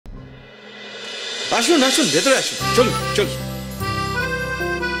আসুন আসুন, ভেতরে আসুন, চলুন চলুন।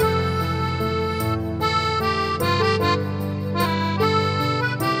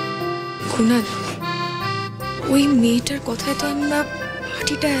 কুনাল, ওই মেয়েটার কথায় তো আমরা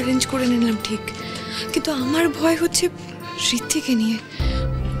পার্টিটা অ্যারেঞ্জ করে নিলাম ঠিক, কিন্তু আমার ভয় হচ্ছে ঋত্বিকে নিয়ে।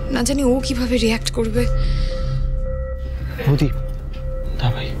 না জানি ও কিভাবে রিয়াক্ট করবে। বৌদি, তা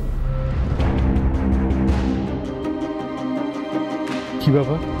ভাই কি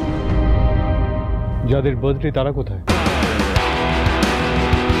ব্যাপার? যাদের বার্থডে তারা কোথায়?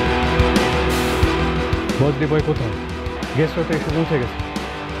 বার্থডে বয় কোথায়? গেস্টরা তো এসে পৌঁছে গেছে,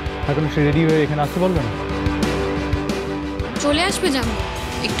 এখন সে রেডি হয়ে এখানে আসতে বলবে না? চলে আসবে জানো,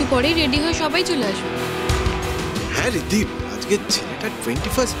 একটু পরেই রেডি হয়ে সবাই চলে আসবে। হ্যাঁ ঋদ্ধিপ, আজকে ছেলেটার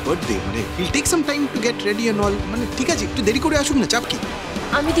 21st বার্থডে, মানে will take some time to get ready and all. মানে ঠিক আছে, একটু দেরি করে আসুন না, চাপ কি?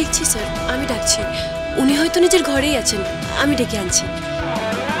 আমি দেখছি স্যার, আমি ডাকছি। উনি হয়তো নিজের ঘরেই আছেন, আমি ডেকে আনছি।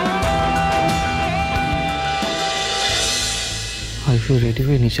 আয়ুষ রেডি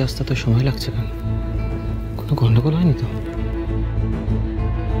হয়ে নিচে আসতে তো সময় লাগছে কেন? কোনো গন্ডগোল হয়নি তো?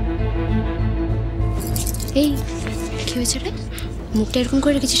 এই কি হয়েছে রে? মুখটা এরকম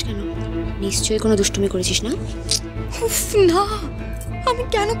করে রেখেছিস কেন? নিশ্চয়ই কোনো দুষ্টুমি করেছিস না? উফ না, আমি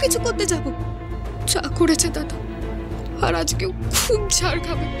কেন কিছু করতে যাব? যা করেছে দাদা, আর আজকেও খুব ঝাড়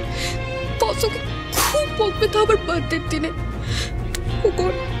খাবে। বসকে খুব বকবে তো আবার বার্থডের দিনে। ও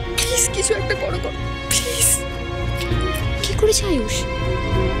কর প্লিজ, কিছু একটা করো কর প্লিজ। কি করেছে আয়ুষ?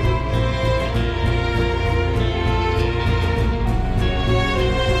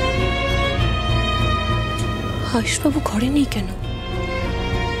 আয়ুষবাবু ঘরে নেই কেন?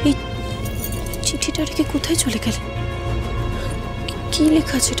 এই চিঠিটা রেখে কোথায় চলে গেলেন? কি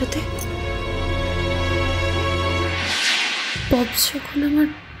লেখা আছে এটাতে? বব যখন আমার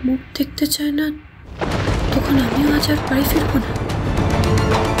মুখ দেখতে চায় না, তখন আমিও আজ আর বাড়ি ফিরবো না।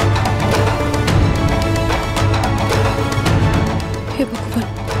 হে ভগবান,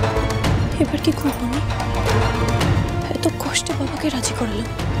 এবার কি করবো আমি? এত কষ্টে বাবাকে রাজি করালাম,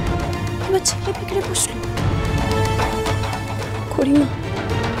 এবার ছেলে বিগড়ে বসলো। করিমা,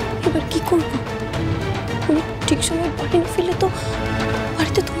 এবার কি করবো? উনি ঠিক সময় বাড়ি না ফিরলে তো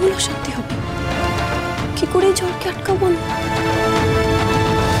বাড়িতে তুমুল অশান্তি হবে। কি করে এই জ্বরকে আটকাবো না?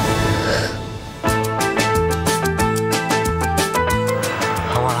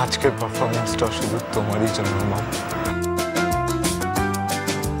 আমার আজকের পারফরমেন্সটা শুধু তোমারই জন্য মা।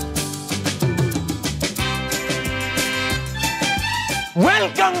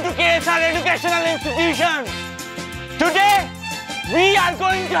 Welcome to KSR Educational Institution. Today we are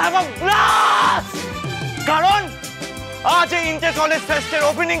going to have a blast. কারণ আজ এই ইন্টার কলেজ ফেস্টের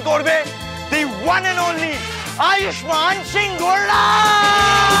ওপেনিং করবে the one and only Ayushman সিংহরা।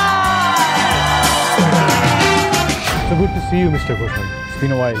 So good to see you, Mr. Ghoshal. It's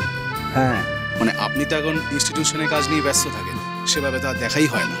been a while. হ্যাঁ, মানে আপনি তো এখন ইনস্টিটিউশনের কাজ নিয়ে ব্যস্ত থাকেন, সেভাবে তো আর দেখাই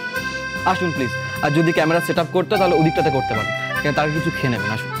হয় না। আসুন প্লিজ, আর যদি ক্যামেরা সেট আপ করতে তাহলে ওদিকটাতে করতে পারেন, কেন তার কিছু খেয়ে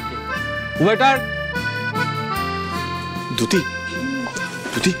নেবেন। আসুন ওয়েটার। দুতি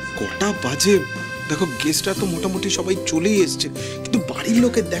দুতি, কটা বাজে? দেখো গেস্টরা তো মোটামুটি সবাই চলেই এসছে, কিন্তু বাড়ির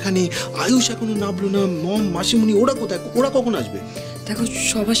লোকের দেখা নেই। আয়ুষ এখনো নামলো না, মম মাসিমণি ওরা কোথায়? ওরা কখন আসবে? দেখো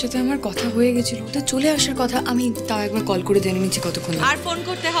সবার সাথে আমার কথা হয়ে গেছিল, ওদের চলে আসার কথা। আমি তাও একবার কল করে জেনে নিচ্ছি কতক্ষণ। আর ফোন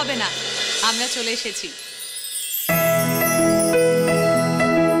করতে হবে না, আমরা চলে এসেছি।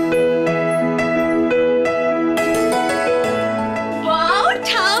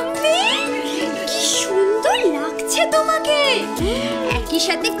 কি সুন্দর লাগছে তোমাকে, একই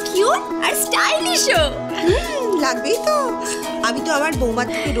সাথে কিউট আর স্টাইলিশও। লাগবেই তো, আমি তো আমার বৌমা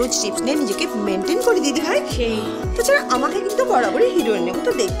থেকে রোজ টিপস নিয়ে নিজেকে মেনটেন করে দিদি ভাই। সেই তাছাড়া আমাকে কিন্তু বরাবরই হিরোইন নেব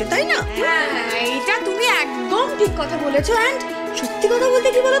তো দেখতে, তাই না? এটা তুমি একদম ঠিক কথা বলেছো। অ্যান্ড সত্যি কথা বলতে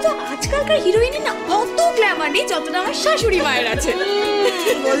কি বলতো, আজকালকার হিরোইনের না অত গ্ল্যামার নেই যতটা আমার শাশুড়ি মায়ের আছে।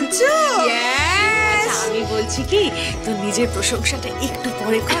 বলছো? আমি বলছি কি, তোর নিজের প্রশংসাটা একটু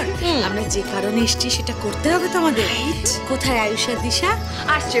পরে কর। আমরা যে কারণে এসেছি সেটা করতে হবে তো আমাদের। কোথায় আয়ুষ আর দিশা?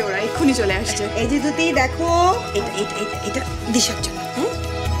 আসছে, ওরা এক্ষুনি চলে আসছে। এই যে দুতি দেখো, এটা এটা এটা এটা দিশার জন্য।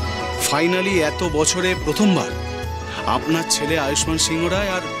 ফাইনালি এত বছরে প্রথমবার আপনার ছেলে আয়ুষ্মান সিংহ রায়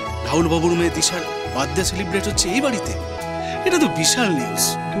আর রাহুল বাবুর মেয়ে দিশার বার্থডে সেলিব্রেট হচ্ছে এই বাড়িতে। এটা তো বিশাল নিউজ।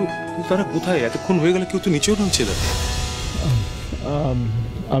 তো তারা কোথায়? এতক্ষণ হয়ে গেল, কেউ তো নিচেও নামছে না।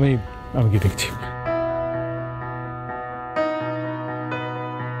 আমি কি দেখছি।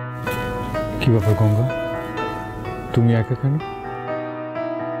 কি ব্যাপার গঙ্গা, তুমি একা কেন?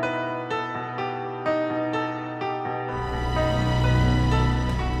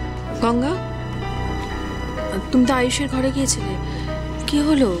 গঙ্গা, তুমি তো আয়ুষের ঘরে গিয়েছিলে, কি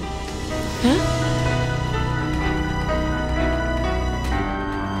হলো? হ্যাঁ,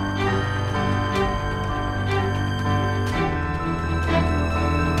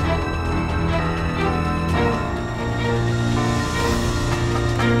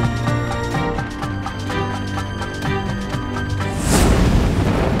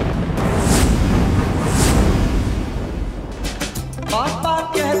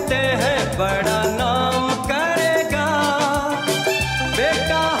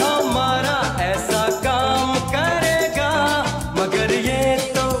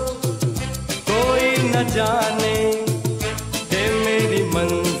 जाने कि मेरी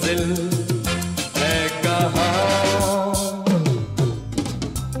मंजिल है कहाँ।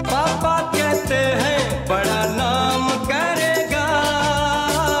 पापा कहते हैं बड़ा नाम करेगा।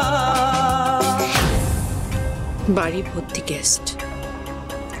 বাড়ি ভর্তি গেস্ট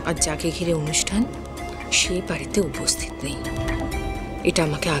আর যাকে ঘিরে অনুষ্ঠান সেই বাড়িতে উপস্থিত নেই। এটা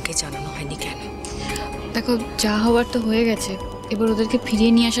আমাকে আগে জানানো হয়নি কেন? দেখো, যা হওয়ার তো হয়ে গেছে, এবার ওদেরকে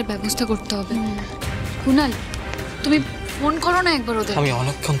ফিরিয়ে নিয়ে আসার ব্যবস্থা করতে হবে। কুনাল, তুমি ফোন করো না একবার ওদের। আমি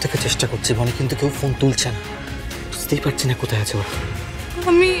অনেকক্ষণ থেকে চেষ্টা করছি বনি, কিন্তু কেউ ফোন তুলছে না। বুঝতেই পারছি না কোথায় আছে ওরা।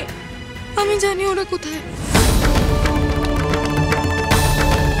 আমি জানি ওরা কোথায়।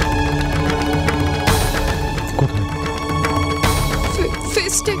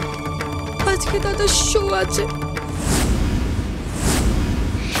 ফেস্টে আজকে দাদার শো আছে।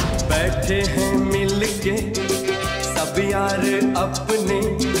 बैठे हैं मिलके सब यार अपने,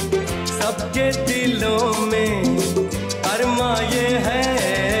 सबके दिलों में अरमाए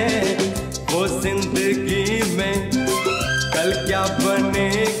हैं वो जिंदगी में कल क्या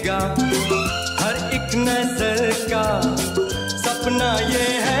बनेगा। हर एक नजर का सपना ये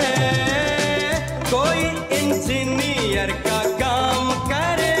है कोई इंजीनियर का काम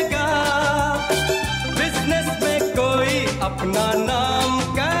करेगा, बिजनेस में कोई अपना नाम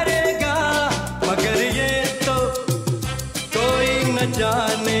करेगा, मगर ये तो कोई न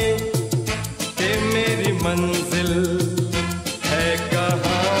जाने कि मेरी मंजिल है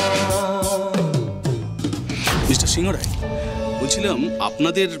कहाँ। মিস্টার সিংহ রায়, বলছিলাম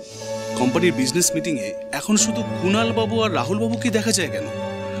আপনাদের কোম্পানির বিজনেস মিটিংয়ে এখন শুধু কুনাল বাবু আর রাহুল বাবুকে দেখা যায় কেন?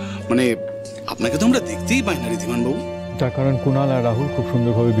 মানে আপনাকে তো আমরা দেখতেই পাই না ঋদ্ধিমান বাবু। তার কারণ কুনাল আর রাহুল খুব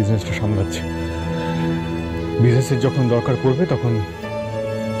সুন্দরভাবে বিজনেসটা সামলাচ্ছে। বিজনেসের যখন দরকার পড়বে তখন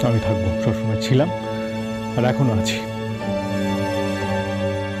আমি থাকবো, সবসময় ছিলাম আর এখনো আছি।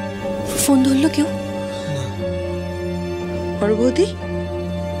 ফোন ধরলো কেউ? বড় বৌদি,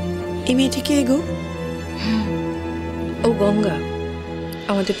 এই মেয়েটি কে গো? ও গঙ্গা,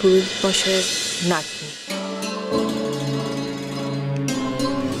 আমাদের পুরুষ বসের নাতনি।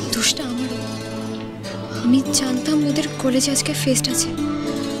 দোষটা আমারও। আমি জানতাম ওদের কলেজে আজকে ফেস্ট আছে।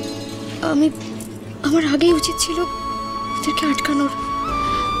 আমার আগেই উচিত ছিল ওদেরকে আটকানোর।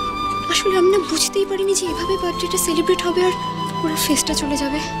 আসলে আমি না বুঝতেই পারিনি যে এভাবে বার্থডেটা সেলিব্রেট হবে আর ওরা ফেস্টটা চলে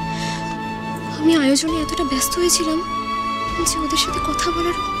যাবে। আমি আয়োজনে এতটা ব্যস্ত হয়েছিলাম যে ওদের সাথে কথা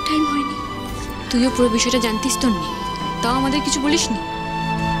বলার টাইম হয়নি। তুইও পুরো বিষয়টা জানতিস তো নি, তাও আমাদের কিছু বলিসনি।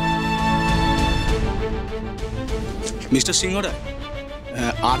 মিস্টার সিংহ রায়,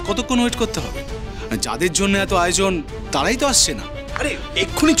 আর কতক্ষণ ওয়েট করতে হবে? যাদের জন্য এত আয়োজন তারাই তো আসছে না। আরে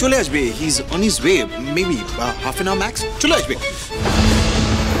এক্ষুনি চলে আসবে, he is on his way, maybe half an hour max চলে আসবে।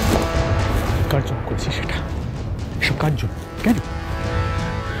 কার জন্য করছি সেটা? এসব কার জন্য? কেন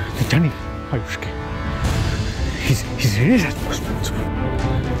জানি আয়ুষকে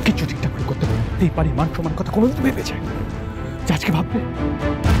কিছু ঠিকঠাক করে করতে পারতেই পারি। মান সমান কথা কোনোদিন ভেবে যায় যে আজকে ভাববে।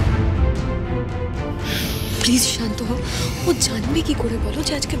 প্লিজ শান্ত হও। ও জানবে কি করে বলো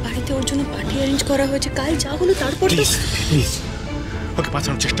যে আজকে বাড়িতে ওর জন্য পার্টি অ্যারেঞ্জ করা হয়েছে? কাল যা হলো তারপর তো। প্লিজ ওকে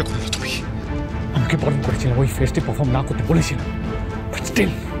বাঁচানোর চেষ্টা করো তুমি। আমাকে বরণ করেছিলাম, ওই ফেস্টে পারফর্ম না করতে বলেছিলাম, বাট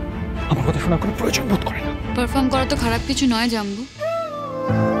স্টিল আমার কথা শোনার কোনো প্রয়োজন বোধ করে না। পারফর্ম করা তো খারাপ কিছু নয় জাম্বু।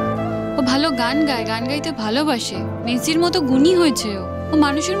 ও ভালো গান গায়, গান গাইতে ভালোবাসে, মেসির মতো গুণী হয়েছে। ও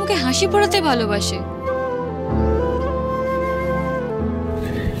মানুষের মুখে হাসি পড়াতে ভালোবাসে।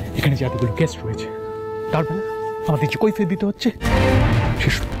 এখানে যে এতগুলো গেস্ট রয়েছে তার বেলা আমাদের যে কৈফিয়ত দিতে হচ্ছে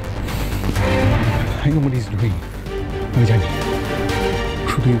শেষ। আমি জানি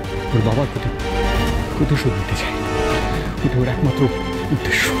শুধু ওর বাবার প্রতি প্রতিশোধ নিতে চাই, ওটা ওর একমাত্র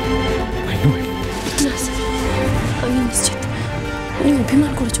উদ্দেশ্য। আমি নিশ্চিত উনি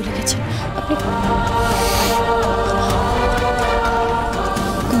অভিমান করে চলে গেছেন। আপনি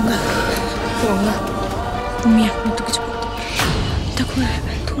গঙ্গা গঙ্গা, তুমি এখন তো কিছু করতে পারো। দেখো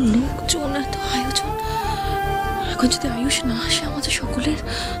এত লোকজন, এত আয়োজন, এখন যদি আয়ুষ না আসে আমাদের সকলের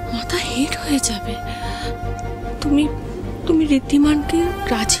মাথা হেট হয়ে যাবে। তুমি তুমি ঋদ্ধিমানকে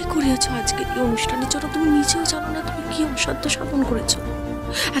রাজি করিয়েছ আজকের এই অনুষ্ঠানের জন্য। তুমি নিজেও জানো না তুমি কি অসাধ্য সাধন করেছো।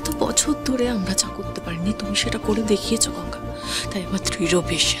 এত বছর ধরে আমরা যা করতে পারিনি তুমি সেটা করে দেখিয়েছো গঙ্গা। তাই আমার দৃঢ়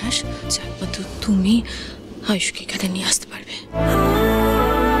বিশ্বাস যে একমাত্র তুমি আয়ুষকে এখানে নিয়ে আসতে পারবে।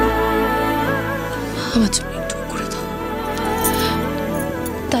 আমার জন্য একটু করে দাও।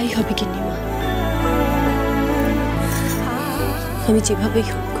 তাই হবে কি নিমা, আমি যেভাবেই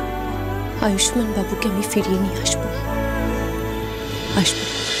হোক আয়ুষ্মান বাবুকে আমি ফিরিয়ে নিয়ে আসবো।